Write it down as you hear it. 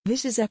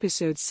This is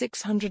episode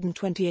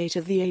 628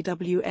 of the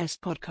AWS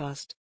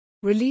podcast,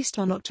 released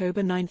on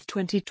October 9th,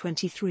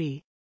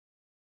 2023.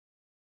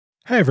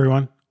 Hey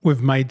everyone,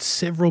 we've made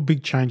several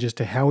big changes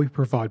to how we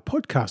provide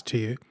podcasts to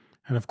you,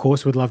 and of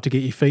course we'd love to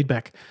get your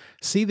feedback.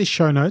 See the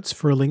show notes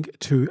for a link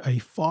to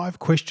a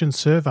 5-question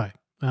survey.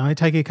 Only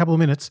take a couple of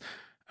minutes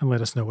and let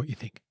us know what you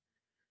think.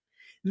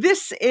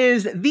 This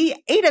is the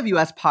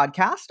AWS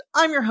podcast.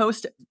 I'm your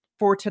host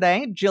for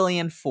today,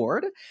 Jillian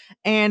Ford,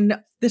 and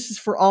this is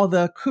for all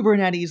the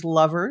Kubernetes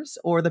lovers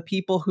or the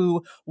people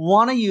who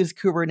want to use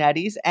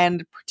Kubernetes,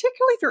 and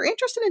particularly if you're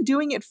interested in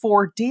doing it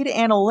for data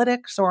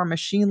analytics or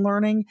machine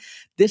learning,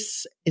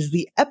 this is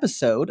the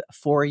episode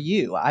for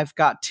you. I've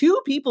got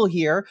two people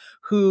here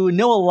who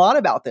know a lot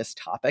about this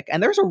topic,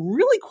 and there's a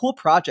really cool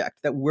project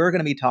that we're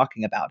going to be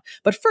talking about.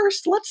 But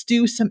first, let's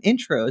do some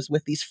intros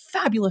with these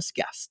fabulous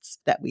guests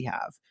that we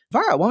have.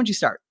 Vara, why don't you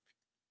start?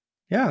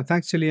 Yeah,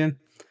 thanks, Julian.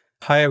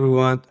 Hi,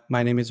 everyone.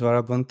 My name is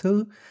Vara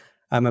Buntu.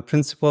 I'm a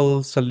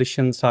principal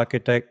solutions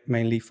architect,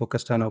 mainly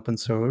focused on open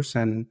source,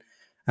 and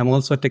I'm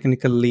also a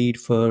technical lead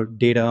for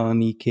data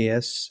on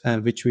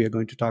EKS, which we are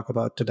going to talk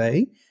about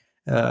today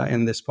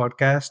in this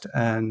podcast.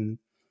 And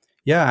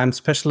yeah, I'm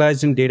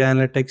specialized in data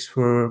analytics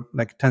for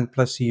like 10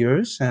 plus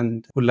years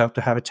and would love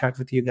to have a chat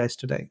with you guys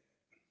today.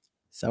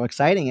 So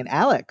exciting. And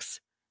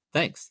Alex?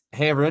 Thanks.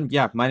 Hey, everyone.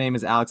 Yeah, my name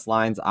is Alex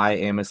Lyons. I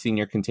am a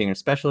senior container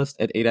specialist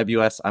at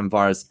AWS. I'm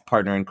Vara's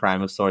partner in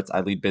crime of sorts.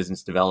 I lead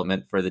business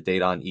development for the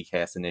Data on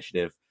EKS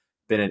initiative.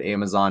 Been at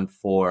Amazon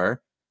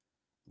for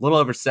a little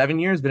over 7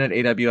 years, been at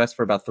AWS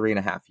for about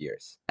 3.5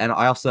 years. And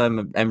I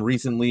also am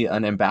recently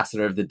an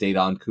ambassador of the Data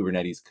on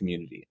Kubernetes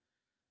community.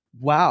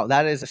 Wow,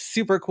 that is a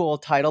super cool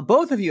title.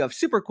 Both of you have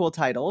super cool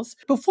titles.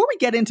 Before we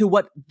get into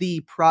what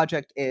the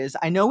project is,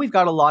 I know we've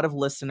got a lot of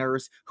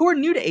listeners who are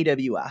new to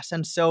AWS.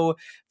 And so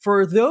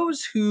for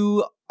those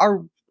who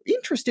are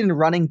interested in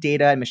running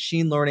data and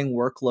machine learning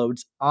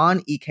workloads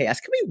on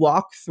EKS, can we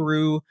walk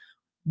through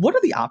what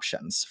are the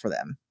options for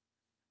them?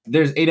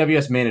 There's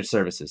AWS managed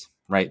services,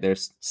 right?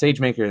 There's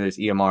SageMaker, there's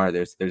EMR,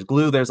 there's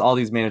Glue, there's all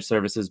these managed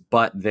services,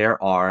 but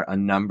there are a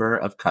number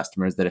of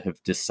customers that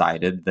have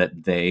decided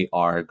that they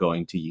are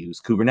going to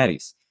use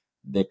Kubernetes.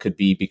 That could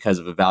be because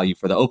of a value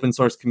for the open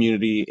source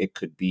community. It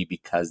could be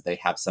because they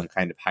have some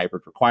kind of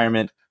hybrid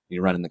requirement.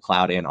 You run in the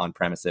cloud and on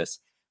premises.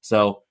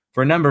 So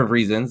for a number of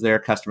reasons, there are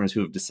customers who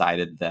have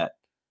decided that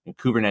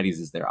Kubernetes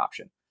is their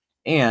option.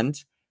 And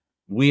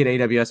we at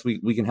AWS,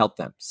 we can help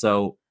them.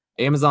 So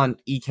Amazon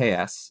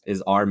EKS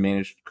is our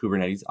managed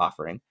Kubernetes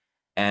offering,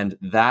 and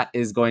that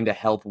is going to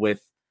help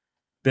with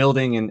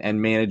building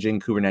and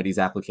managing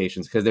Kubernetes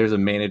applications because there's a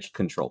managed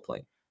control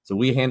plane. So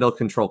we handle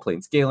control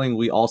plane scaling.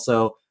 We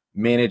also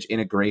manage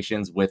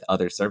integrations with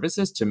other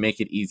services to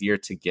make it easier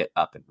to get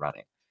up and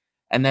running.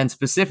 And then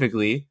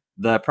specifically,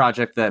 the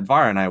project that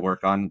Vara and I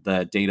work on,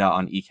 the Data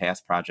on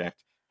EKS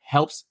project,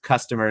 helps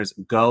customers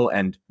go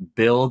and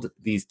build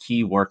these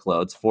key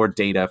workloads for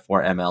data,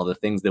 for ML, the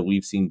things that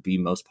we've seen be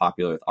most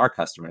popular with our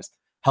customers,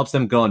 helps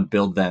them go and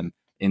build them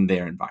in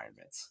their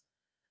environments.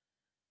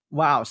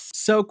 Wow,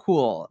 so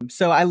cool.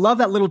 So I love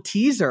that little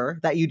teaser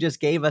that you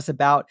just gave us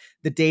about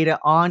the Data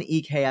on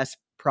EKS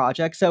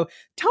project. So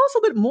tell us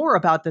a bit more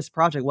about this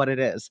project, what it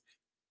is.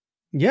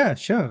 Yeah,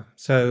 sure.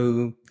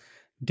 So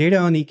Data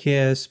on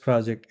EKS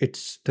project,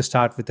 it's to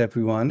start with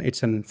everyone.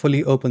 It's a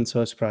fully open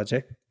source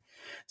project.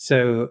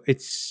 So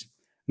it's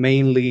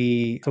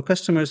mainly for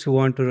customers who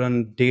want to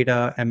run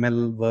data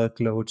ML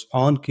workloads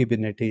on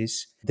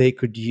Kubernetes. They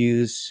could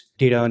use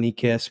Data on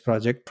EKS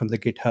project from the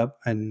GitHub,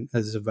 and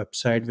there's a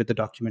website with the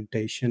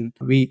documentation.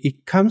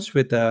 It comes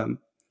with a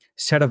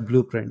set of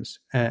blueprints,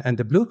 and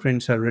the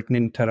blueprints are written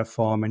in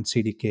Terraform and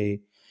CDK.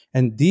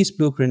 And these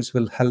blueprints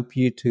will help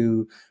you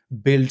to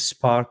build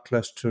Spark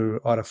cluster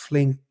or a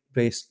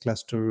Flink-based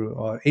cluster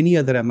or any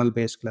other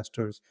ML-based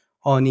clusters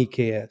on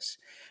EKS.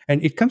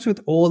 And it comes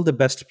with all the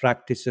best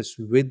practices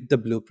with the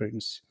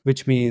blueprints,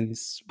 which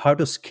means how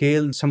to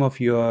scale some of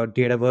your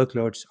data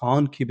workloads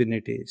on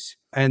Kubernetes.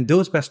 And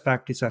those best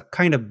practices are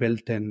kind of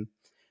built in.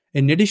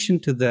 In addition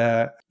to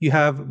that, you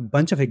have a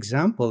bunch of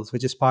examples,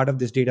 which is part of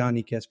this Data on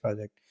EKS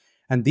project.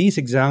 And these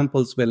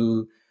examples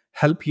will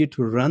help you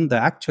to run the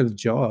actual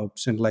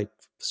jobs and like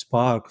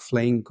Spark,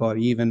 Flink, or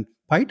even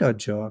PyTorch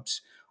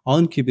jobs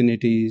on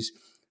Kubernetes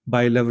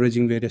by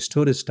leveraging various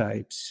storage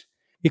types.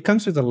 It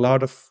comes with a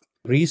lot of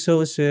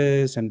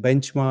resources and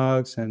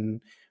benchmarks, and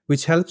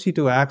which helps you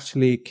to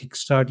actually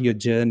kickstart your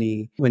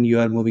journey when you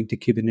are moving to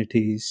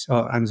Kubernetes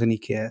or Amazon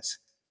EKS.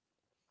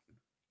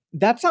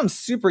 That sounds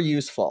super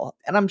useful.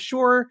 And I'm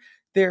sure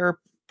there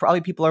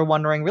probably people are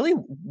wondering, really,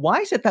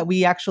 why is it that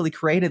we actually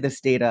created this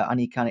Data on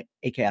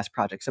EKS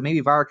project? So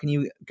maybe Vara, can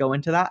you go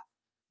into that?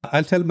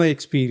 I'll tell my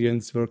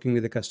experience working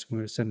with the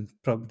customers, and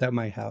that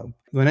might help.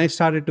 When I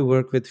started to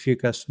work with a few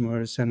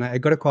customers, and I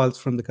got a call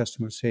from the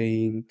customer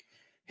saying,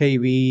 hey,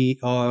 we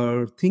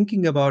are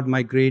thinking about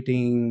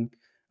migrating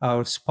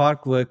our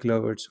Spark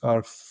workloads,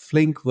 our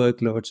Flink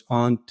workloads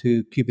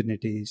onto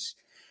Kubernetes.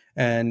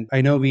 And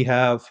I know we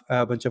have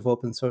a bunch of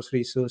open source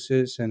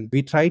resources, and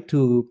we try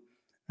to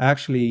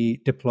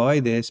actually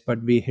deploy this,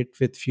 but we hit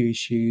with few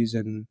issues,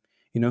 and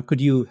could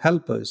you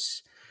help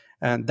us?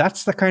 And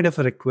that's the kind of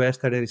a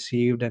request that I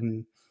received.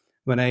 And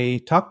when I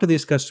talked to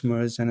these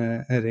customers,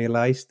 and I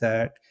realized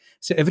that,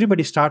 so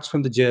everybody starts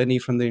from the journey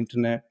from the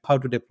internet, how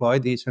to deploy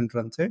these and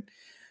runs it.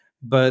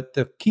 But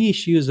the key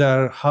issues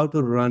are how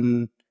to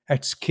run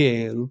at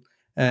scale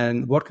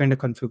and what kind of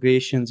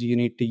configurations you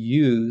need to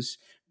use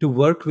to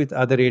work with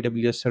other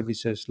AWS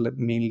services,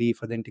 mainly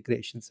for the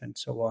integrations and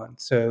so on.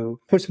 So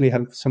personally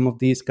help some of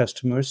these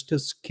customers to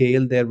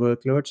scale their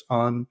workloads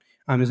on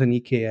Amazon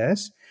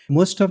EKS.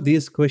 Most of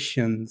these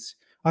questions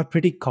are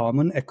pretty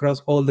common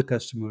across all the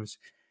customers.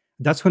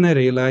 That's when I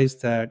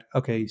realized that,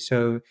 okay,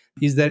 so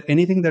is there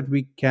anything that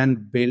we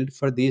can build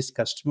for these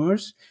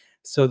customers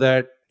so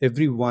that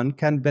everyone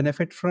can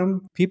benefit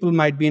from? People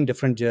might be in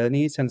different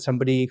journeys, and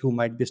somebody who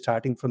might be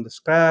starting from the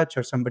scratch,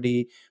 or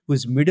somebody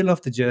who's middle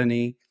of the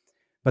journey.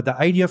 But the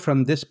idea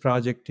from this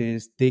project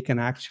is they can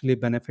actually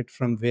benefit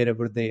from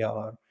wherever they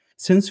are.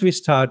 Since we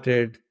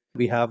started,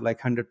 we have like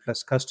 100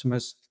 plus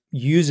customers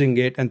using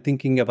it and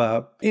thinking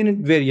about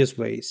in various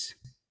ways.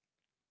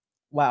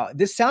 Wow,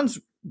 this sounds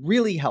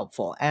really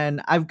helpful.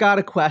 And I've got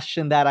a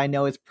question that I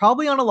know is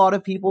probably on a lot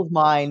of people's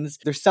minds.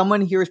 There's someone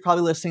here who's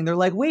probably listening. They're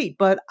like, wait,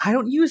 but I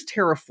don't use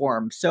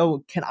Terraform.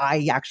 So can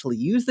I actually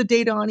use the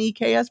Data on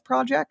EKS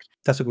project?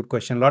 That's a good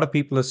question. A lot of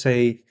people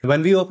say,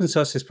 when we open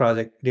source this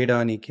project, Data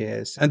on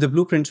EKS, and the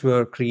blueprints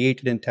were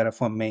created in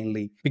Terraform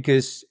mainly,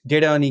 because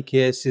Data on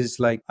EKS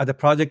is like the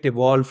project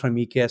evolved from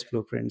EKS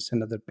blueprints.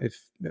 And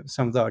if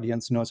some of the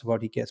audience knows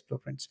about EKS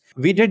blueprints,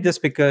 we did this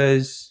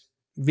because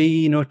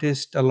we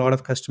noticed a lot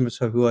of customers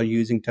who are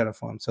using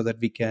Terraform, so that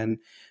we can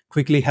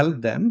quickly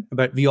help them.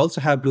 But we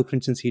also have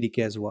blueprints in CDK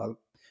as well.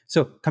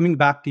 So coming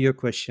back to your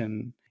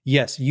question,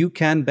 yes, you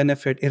can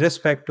benefit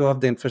irrespective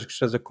of the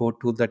infrastructure as a code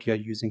tool that you're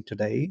using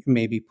today,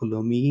 maybe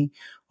Pulumi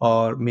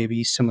or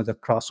maybe some of the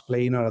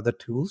Crossplane or other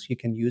tools, you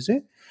can use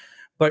it.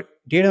 But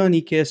Data on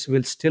EKS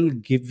will still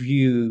give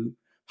you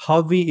how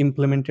we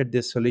implemented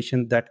this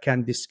solution that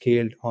can be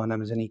scaled on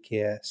Amazon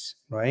EKS,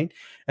 right?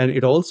 And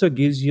it also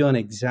gives you an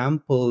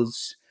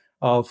examples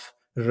of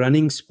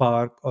running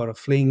Spark or a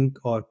Flink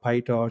or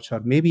PyTorch or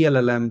maybe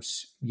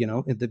LLMs,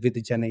 with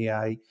the Gen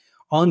AI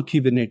on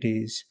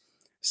Kubernetes.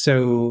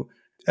 So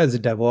as a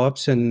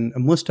DevOps, and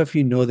most of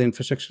you know, the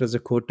infrastructure as a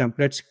code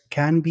templates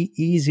can be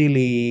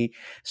easily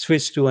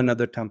switched to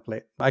another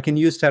template. I can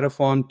use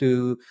Terraform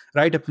to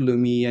write a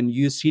Pulumi and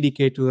use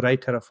CDK to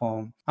write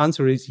Terraform.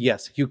 Answer is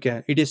yes, you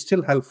can. It is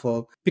still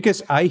helpful,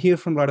 because I hear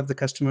from a lot of the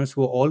customers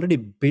who already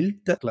built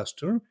the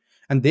cluster,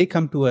 and they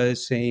come to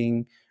us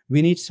saying,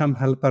 we need some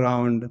help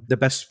around the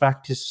best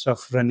practice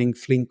of running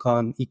Flink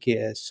on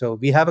EKS. So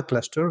we have a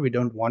cluster, we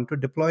don't want to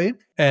deploy it.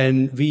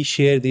 And we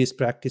share these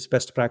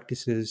best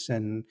practices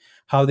and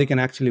how they can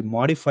actually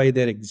modify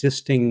their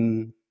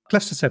existing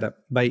cluster setup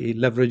by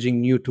leveraging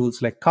new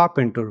tools like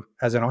Carpenter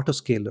as an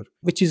autoscaler,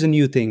 which is a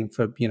new thing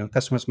for,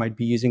 customers might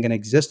be using an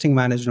existing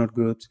managed node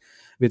groups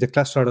with a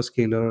cluster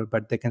autoscaler,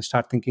 but they can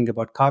start thinking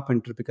about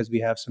Carpenter, because we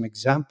have some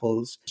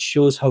examples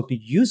shows how to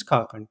use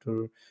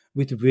Carpenter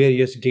with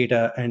various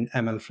data and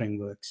ML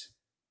frameworks.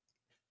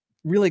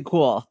 Really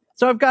cool.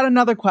 So I've got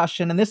another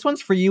question, and this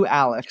one's for you,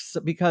 Alex,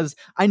 because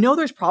I know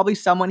there's probably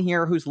someone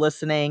here who's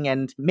listening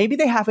and maybe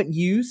they haven't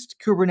used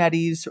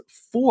Kubernetes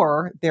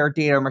for their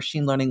data or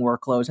machine learning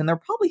workloads. And they're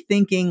probably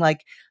thinking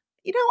like,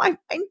 I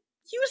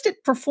used it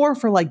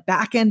for like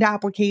back-end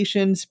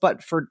applications,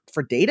 but for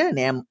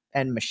data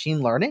and machine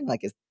learning,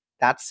 like, is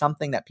that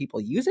something that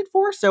people use it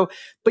for? So,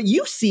 but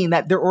you've seen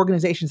that there are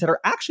organizations that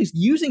are actually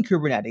using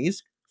Kubernetes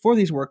for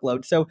these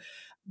workloads. So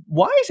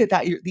why is it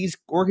that these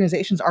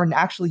organizations aren't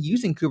actually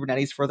using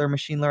Kubernetes for their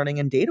machine learning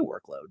and data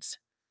workloads?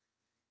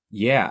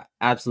 Yeah,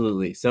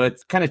 absolutely. So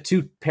it's kind of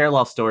two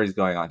parallel stories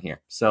going on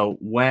here. So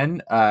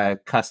when a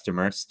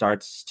customer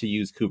starts to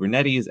use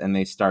Kubernetes and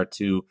they start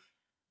to,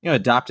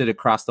 adopt it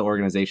across the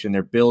organization,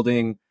 they're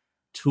building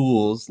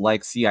tools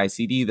like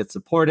CI/CD that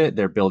support it.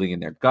 They're building in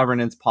their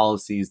governance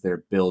policies.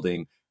 They're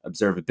building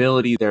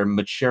observability. They're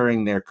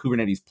maturing their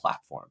Kubernetes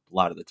platform. A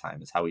lot of the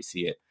time is how we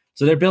see it.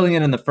 So they're building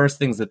it, and the first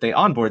things that they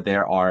onboard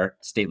there are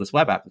stateless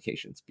web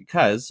applications, or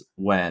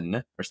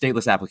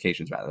stateless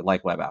applications rather,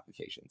 like web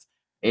applications.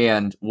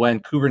 And when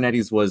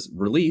Kubernetes was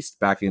released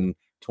back in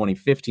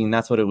 2015,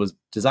 that's what it was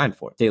designed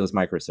for, stateless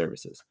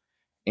microservices.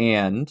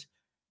 And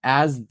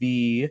as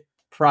the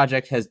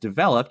project has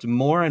developed,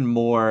 more and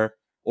more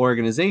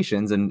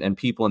organizations and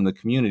people in the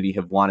community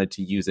have wanted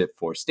to use it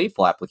for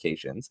stateful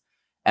applications.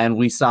 And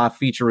we saw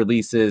feature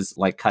releases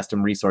like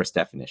custom resource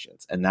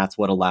definitions. And that's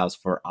what allows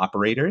for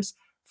operators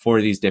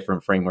for these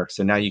different frameworks.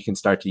 So now you can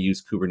start to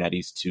use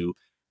Kubernetes to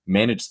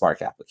manage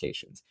Spark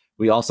applications.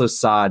 We also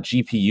saw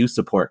GPU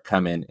support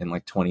come in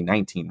like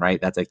 2019,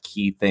 right? That's a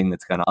key thing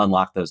that's going to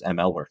unlock those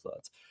ML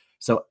workloads.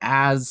 So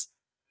as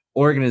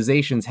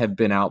organizations have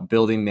been out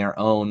building their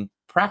own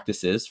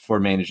practices for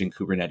managing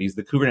Kubernetes,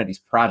 the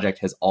Kubernetes project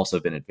has also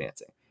been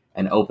advancing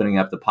and opening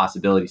up the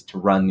possibilities to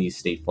run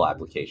these stateful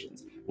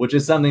applications, which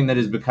is something that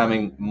is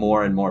becoming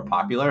more and more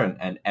popular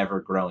and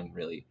ever growing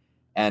really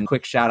And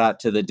quick shout out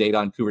to the Data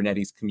on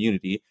Kubernetes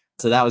community.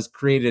 So that was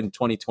created in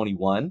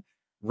 2021,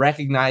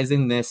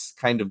 recognizing this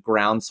kind of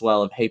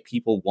groundswell of, hey,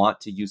 people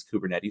want to use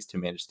Kubernetes to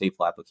manage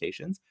stateful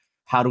applications.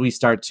 How do we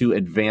start to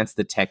advance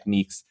the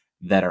techniques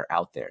that are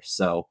out there?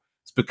 So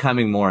it's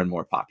becoming more and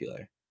more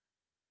popular.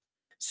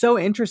 So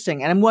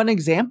interesting. And one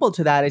example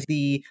to that is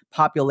the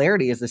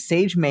popularity is the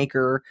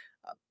SageMaker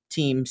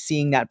team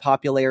seeing that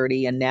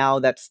popularity. And now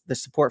that's the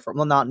support for,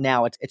 well, not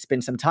now, it's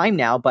been some time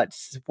now, but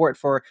support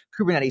for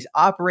Kubernetes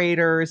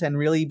operators and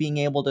really being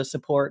able to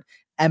support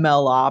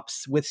ML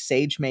ops with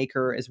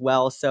SageMaker as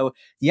well. So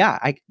yeah,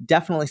 I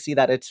definitely see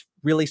that it's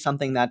really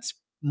something that's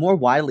more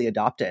widely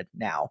adopted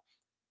now.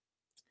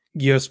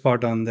 You're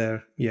spot on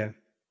there. Yeah.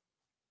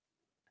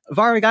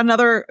 Var, I got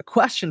another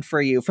question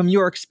for you from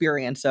your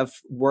experience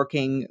of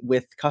working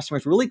with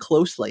customers really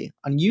closely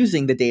on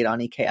using the Data on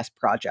EKS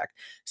project.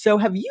 So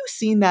have you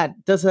seen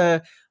that, does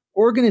a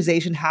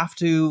organization have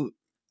to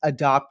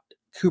adopt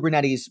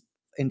Kubernetes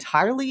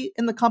entirely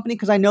in the company?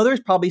 Because I know there's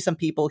probably some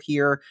people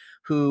here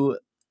who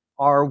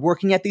are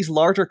working at these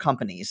larger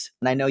companies.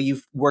 And I know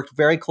you've worked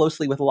very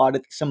closely with a lot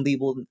of some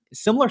people in a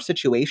similar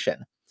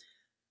situation.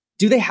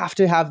 Do they have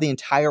to have the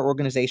entire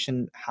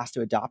organization has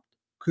to adopt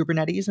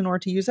Kubernetes in order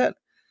to use it?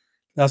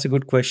 That's a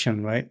good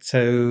question, right?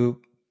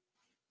 So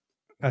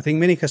I think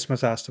many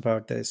customers asked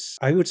about this.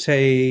 I would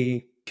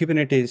say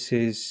Kubernetes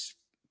is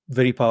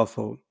very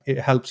powerful. It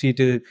helps you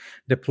to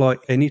deploy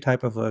any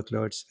type of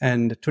workloads.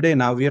 And today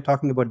now we are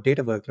talking about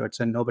data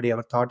workloads and nobody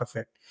ever thought of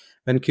it.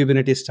 When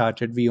Kubernetes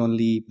started,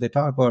 they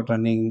thought about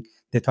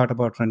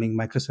running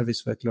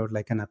microservice workload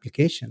like an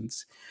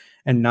applications.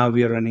 And now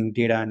we are running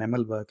data and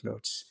ML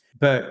workloads.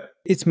 But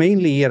it's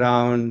mainly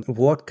around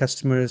what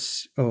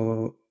customers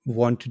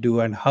want to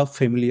do and how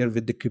familiar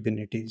with the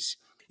Kubernetes.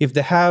 If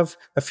they have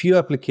a few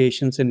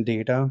applications and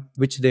data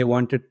which they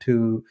wanted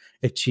to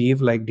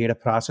achieve, like data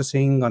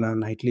processing on a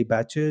nightly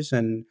batches,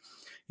 and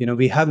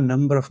we have a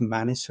number of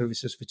managed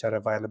services which are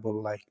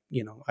available, like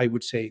I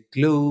would say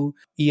Glue,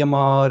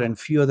 EMR, and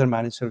few other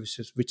managed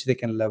services which they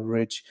can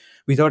leverage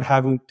without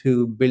having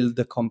to build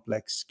the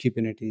complex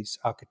Kubernetes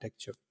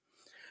architecture.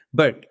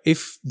 But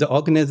if the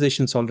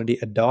organization's already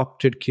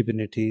adopted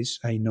Kubernetes,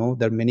 I know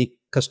there are many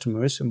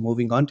customers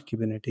moving on to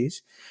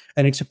Kubernetes,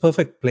 and it's a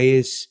perfect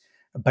place.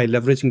 By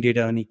leveraging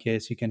data on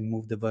EKS, you can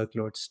move the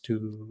workloads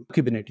to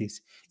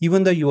Kubernetes.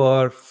 Even though you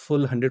are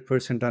full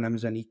 100% on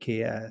Amazon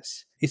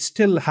EKS, it's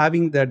still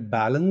having that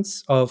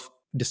balance of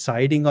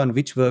deciding on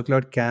which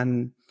workload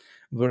can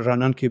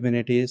run on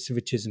Kubernetes,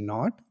 which is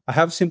not. I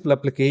have simple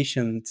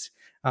applications.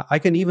 I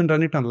can even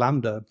run it on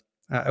Lambda.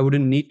 I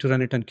wouldn't need to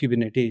run it on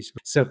Kubernetes.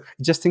 So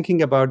just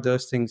thinking about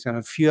those things,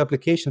 a few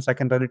applications, I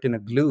can run it in a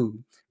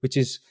Glue, which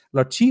is a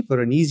lot cheaper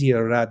and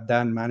easier rather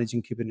than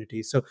managing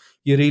Kubernetes. So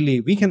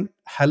we can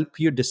help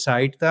you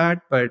decide that.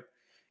 But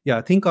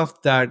yeah, think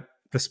of that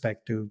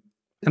perspective.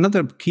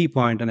 Another key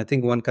point, and I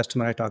think one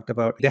customer I talked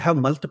about, they have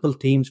multiple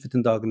teams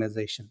within the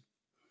organization.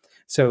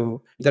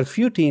 So there are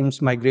few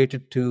teams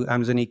migrated to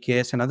Amazon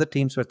EKS, and other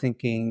teams were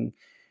thinking,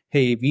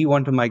 hey, we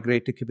want to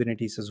migrate to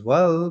Kubernetes as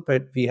well,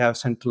 but we have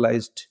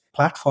centralized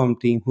platform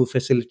team who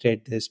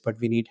facilitate this, but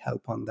we need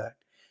help on that.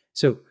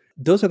 So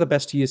those are the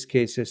best use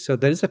cases. So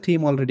there is a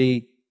team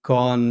already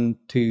gone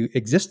to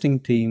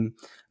existing team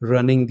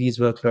running these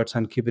workloads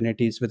on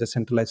Kubernetes with a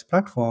centralized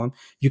platform.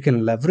 You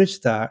can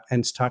leverage that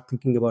and start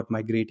thinking about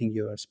migrating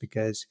yours,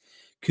 because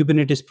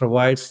Kubernetes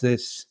provides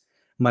this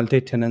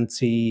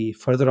multi-tenancy,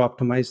 further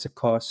optimize the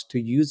cost to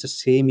use the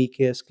same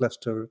EKS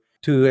cluster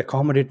to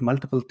accommodate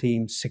multiple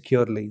teams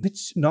securely,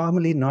 which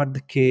normally not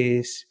the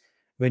case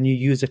when you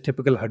use a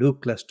typical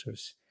Hadoop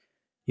clusters.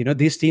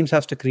 These teams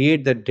have to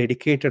create that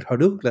dedicated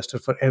Hadoop cluster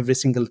for every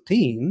single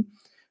team.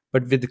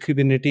 But with the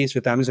Kubernetes,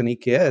 with Amazon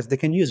EKS, they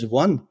can use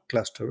one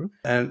cluster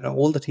and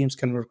all the teams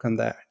can work on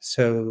that.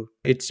 So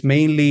it's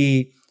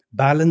mainly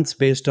balance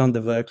based on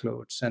the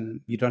workloads,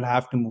 and you don't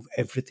have to move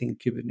everything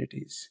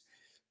Kubernetes.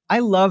 I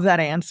love that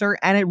answer.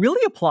 And it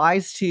really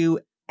applies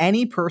to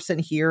any person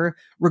here,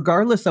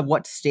 regardless of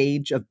what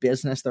stage of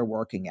business they're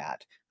working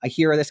at. I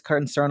hear this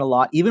concern a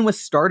lot, even with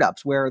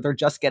startups where they're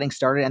just getting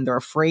started and they're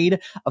afraid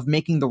of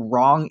making the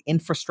wrong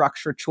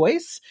infrastructure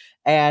choice.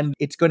 And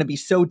it's going to be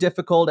so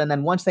difficult. And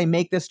then once they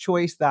make this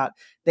choice that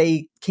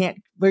they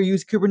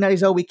use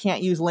Kubernetes, we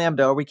can't use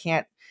Lambda, or we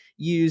can't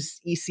use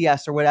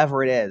ECS or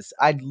whatever it is.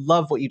 I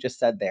love what you just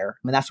said there. I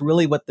mean, that's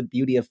really what the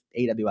beauty of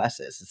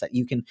AWS is that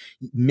you can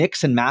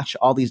mix and match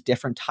all these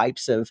different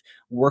types of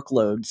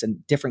workloads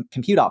and different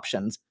compute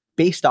options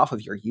based off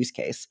of your use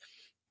case.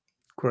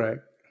 Correct.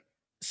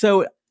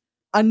 So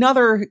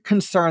another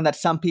concern that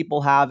some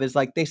people have is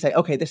like, they say,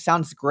 okay, this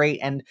sounds great.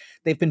 And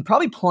they've been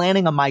probably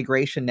planning a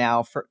migration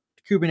now for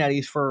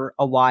Kubernetes for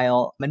a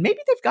while, and maybe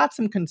they've got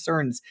some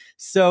concerns.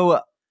 So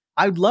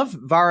I'd love,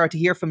 Vara, to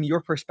hear from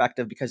your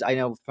perspective, because I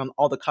know from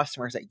all the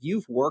customers that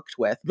you've worked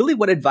with, really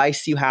what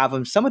advice you have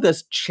on some of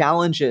those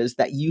challenges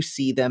that you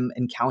see them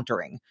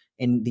encountering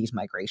in these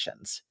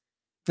migrations.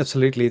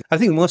 Absolutely. I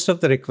think most of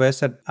the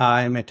requests that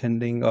I'm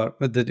attending or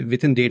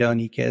within data on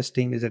EKS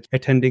team is that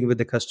attending with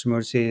the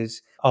customers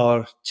is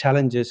are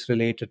challenges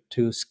related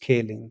to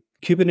scaling.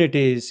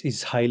 Kubernetes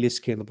is highly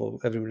scalable.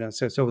 Everyone else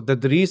says. So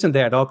the reason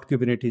they adopt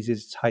Kubernetes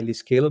is it's highly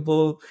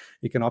scalable.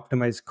 You can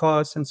optimize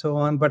costs and so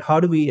on. But how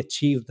do we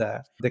achieve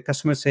that? The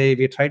customers say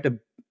we try to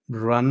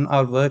run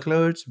our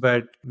workloads,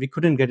 but we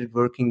couldn't get it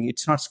working.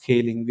 It's not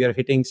scaling. We are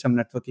hitting some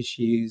network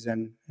issues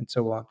and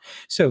so on.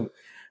 So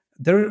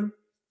there are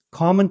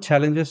common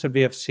challenges that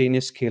we have seen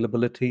is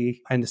scalability,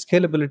 and the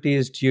scalability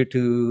is due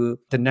to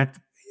the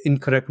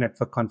incorrect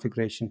network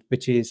configuration,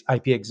 which is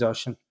IP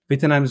exhaustion.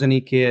 Within Amazon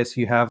EKS,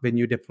 you have when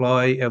you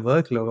deploy a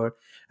workload,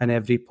 and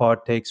every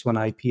pod takes one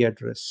IP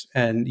address,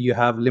 and you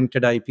have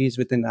limited IPs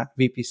within that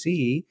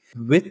VPC.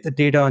 With the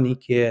data on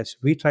EKS,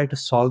 we try to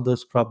solve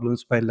those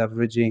problems by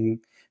leveraging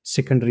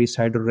secondary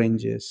CIDR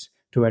ranges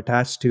to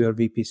attach to your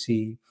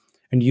VPC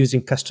and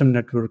using custom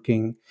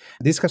networking.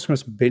 These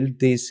customers build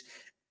these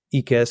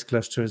EKS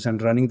clusters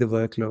and running the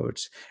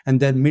workloads, and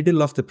they're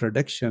middle of the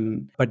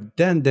production. But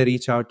then they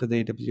reach out to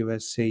the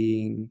AWS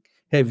saying,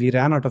 "Hey, we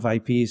ran out of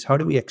IPs. How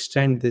do we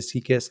extend this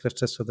EKS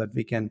cluster so that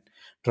we can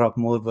drop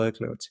more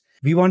workloads?"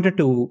 We wanted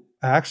to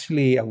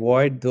actually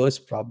avoid those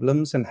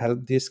problems and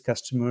help these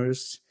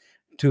customers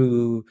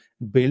to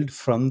build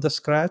from the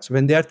scratch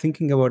when they are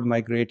thinking about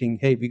migrating.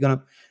 Hey, we're going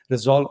to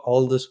resolve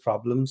all those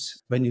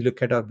problems. When you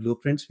look at our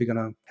blueprints, we're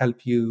going to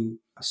help you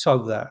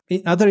solve that.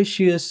 In other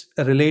issues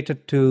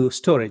related to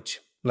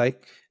storage,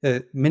 like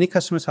many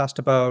customers asked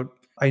about,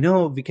 I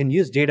know we can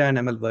use data and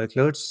ML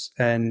workloads,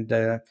 and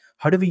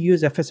how do we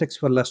use FSX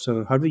for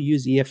Lustre? How do we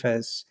use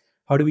EFS?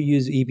 How do we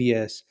use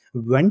EBS?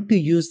 When to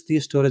use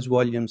these storage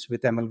volumes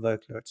with ML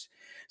workloads?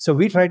 So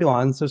we try to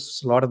answer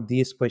a lot of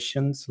these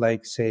questions,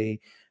 like say,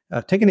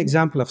 take an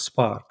example of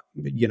Spark.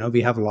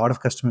 We have a lot of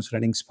customers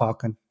running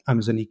Spark on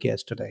Amazon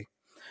EKS today,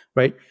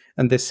 right?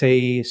 And they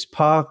say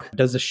Spark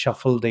does a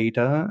shuffle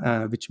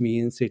data, which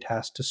means it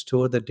has to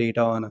store the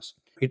data on us.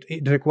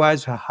 It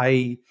requires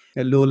a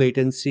low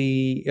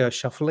latency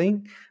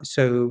shuffling.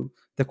 So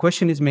the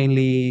question is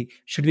mainly,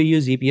 should we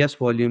use EBS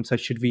volumes or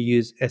should we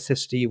use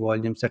SSD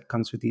volumes that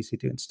comes with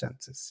EC2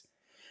 instances?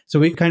 So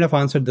we kind of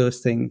answered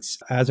those things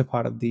as a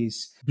part of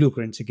these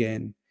blueprints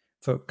again.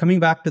 For coming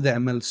back to the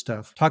ML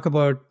stuff, talk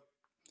about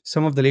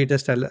some of the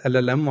latest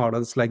LLM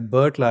models like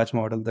BERT large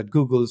model, that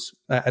Google's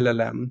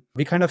LLM.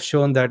 We kind of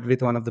shown that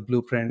with one of the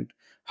blueprint.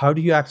 How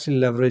do you actually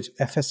leverage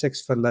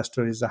FSX for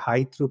Lustre is a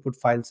high throughput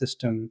file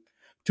system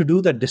to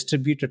do the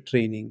distributed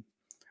training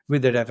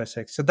with that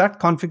FSX. So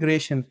that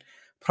configuration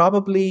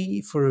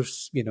probably for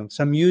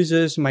some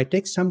users might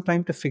take some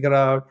time to figure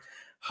out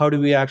how do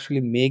we actually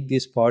make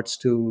these parts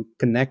to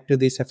connect to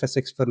this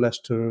FSX for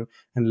Lustre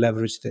and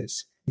leverage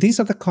this. These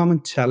are the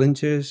common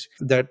challenges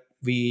that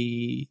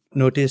we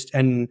noticed,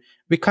 and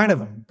we kind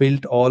of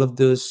built all of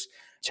those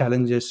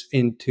challenges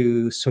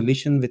into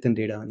solution within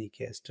data on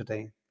EKS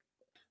today.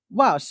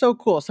 Wow, so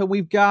cool. So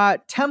we've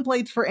got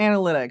templates for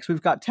analytics,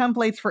 we've got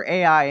templates for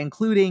AI,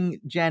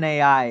 including Gen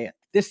AI.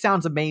 This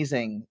sounds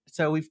amazing.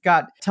 So we've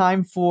got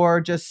time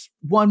for just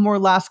one more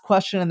last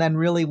question and then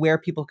really where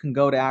people can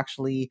go to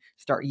actually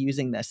start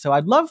using this. So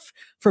I'd love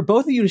for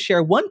both of you to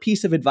share one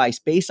piece of advice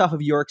based off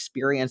of your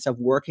experience of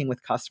working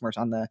with customers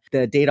on the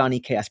Data on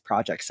EKS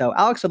project. So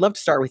Alex, I'd love to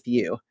start with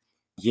you.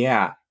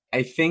 Yeah,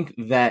 I think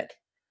that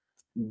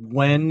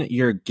when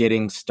you're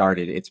getting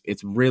started,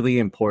 it's really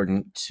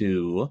important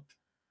to,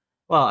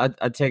 well,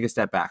 I'd take a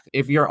step back.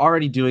 If you're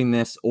already doing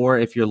this or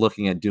if you're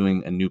looking at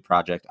doing a new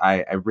project,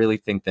 I really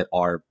think that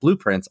our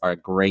blueprints are a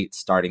great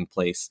starting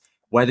place,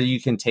 whether you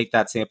can take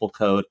that sample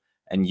code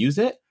and use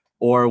it,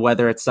 or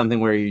whether it's something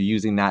where you're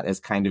using that as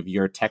kind of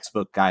your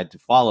textbook guide to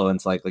follow. And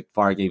it's like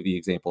Far gave the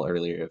example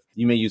earlier of,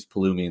 you may use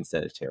Pulumi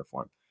instead of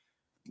Terraform.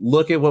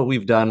 Look at what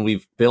we've done.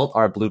 We've built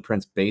our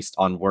blueprints based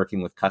on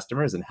working with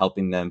customers and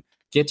helping them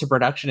get to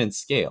production and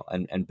scale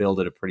and build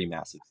at a pretty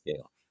massive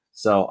scale.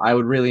 So I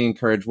would really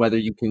encourage, whether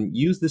you can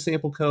use the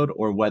sample code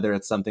or whether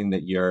it's something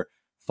that you're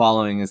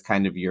following as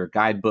kind of your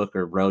guidebook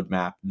or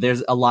roadmap,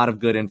 there's a lot of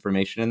good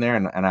information in there.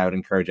 And I would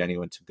encourage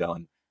anyone to go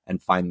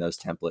and find those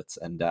templates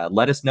and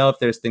let us know if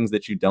there's things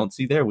that you don't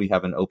see there. We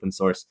have an open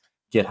source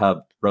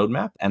GitHub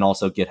roadmap and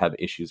also GitHub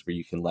issues where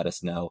you can let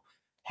us know,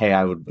 hey,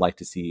 I would like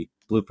to see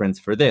blueprints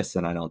for this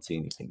and I don't see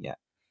anything yet.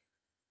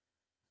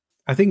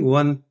 I think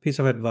one piece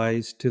of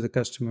advice to the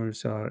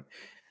customers are,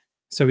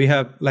 so we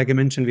have, like I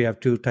mentioned, we have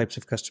two types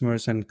of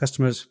customers, and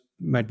customers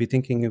might be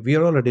thinking, we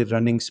are already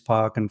running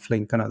Spark and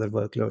Flink and other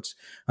workloads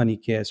on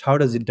EKS. How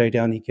does it data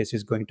on EKS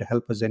is going to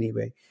help us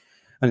anyway?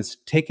 And it's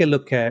take a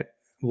look at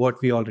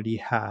what we already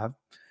have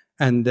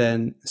and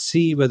then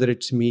see whether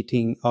it's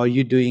meeting, are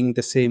you doing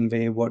the same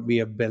way what we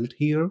have built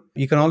here?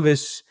 You can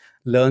always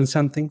learn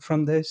something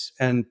from this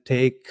and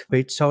take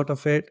bits out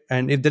of it.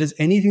 And if there is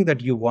anything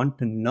that you want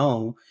to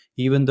know,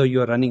 even though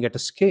you are running at a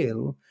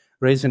scale,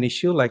 raise an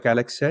issue, like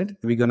Alex said,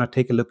 we're going to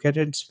take a look at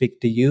it, speak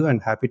to you,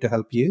 and happy to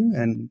help you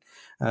and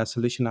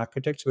solution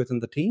architects within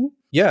the team.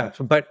 Yeah,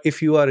 but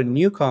if you are a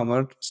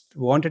newcomer,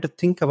 wanted to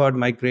think about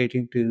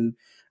migrating to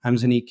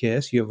Amazon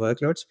EKS, your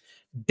workloads,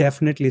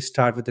 definitely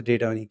start with the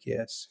data on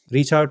EKS.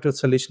 Reach out to a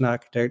solution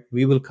architect.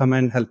 We will come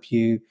and help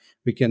you.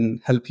 We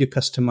can help you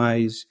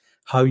customize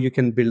how you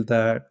can build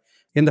that.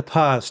 In the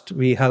past,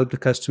 we helped the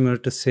customer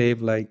to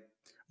save like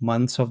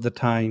months of the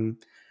time,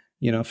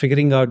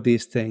 figuring out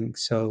these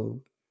things.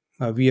 So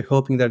we are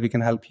hoping that we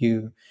can help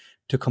you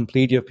to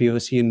complete your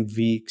POC in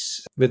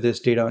weeks with this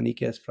data on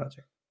EKS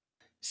project.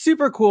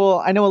 Super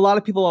cool. I know a lot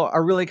of people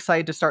are really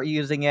excited to start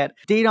using it.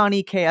 Data on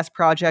EKS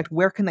project,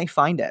 where can they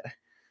find it?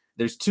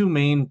 There's two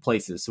main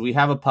places. So we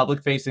have a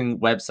public-facing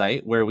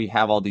website where we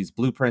have all these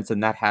blueprints,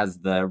 and that has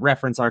the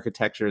reference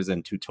architectures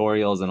and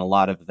tutorials and a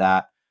lot of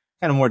that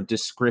kind of more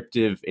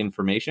descriptive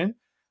information.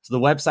 So the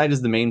website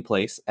is the main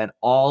place, and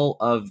all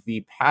of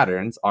the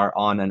patterns are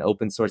on an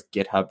open source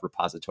GitHub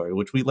repository,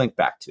 which we link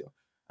back to.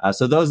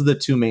 So those are the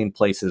two main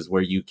places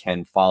where you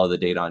can follow the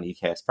data on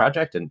EKS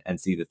project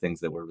and see the things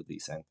that we're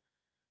releasing.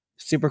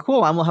 Super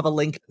cool. And we'll have a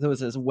link to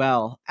those as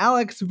well.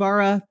 Alex,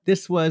 Vara,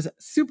 this was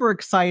super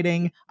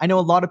exciting. I know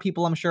a lot of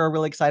people, I'm sure, are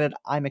really excited.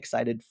 I'm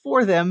excited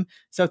for them.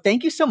 So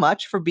thank you so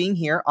much for being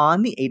here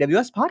on the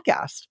AWS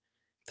podcast.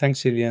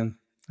 Thanks, Julian.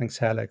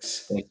 Thanks,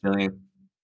 Alex. Thanks, Julian.